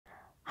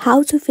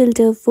How to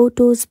filter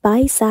photos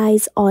by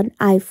size on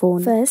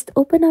iPhone. First,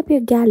 open up your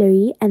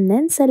gallery and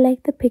then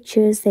select the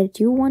pictures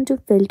that you want to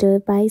filter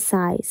by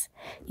size.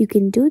 You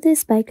can do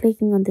this by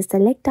clicking on the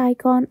select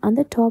icon on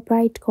the top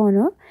right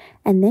corner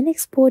and then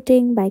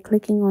exporting by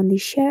clicking on the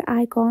share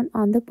icon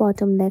on the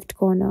bottom left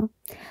corner.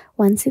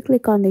 Once you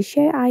click on the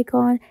share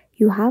icon,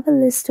 you have a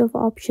list of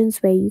options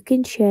where you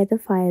can share the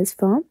files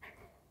from.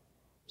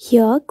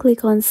 Here,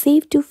 click on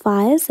Save to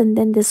Files and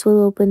then this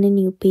will open a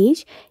new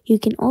page. You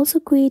can also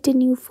create a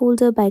new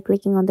folder by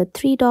clicking on the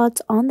three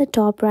dots on the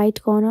top right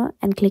corner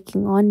and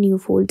clicking on New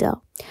Folder.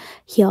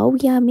 Here,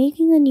 we are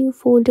making a new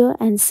folder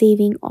and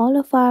saving all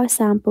of our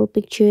sample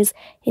pictures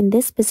in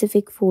this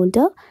specific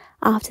folder.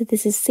 After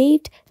this is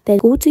saved, then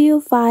go to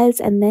your files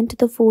and then to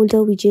the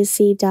folder we just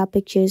saved our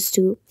pictures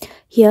to.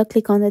 Here,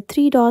 click on the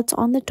three dots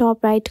on the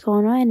top right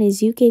corner and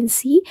as you can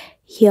see,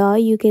 here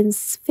you can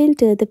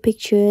filter the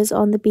pictures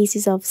on the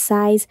basis of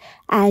size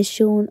as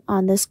shown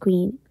on the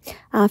screen.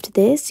 After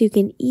this, you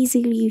can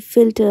easily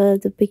filter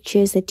the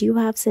pictures that you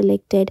have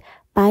selected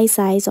by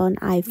size on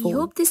iPhone. We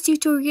hope this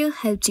tutorial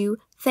helped you.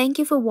 Thank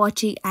you for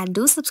watching and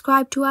do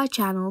subscribe to our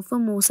channel for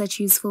more such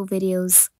useful videos.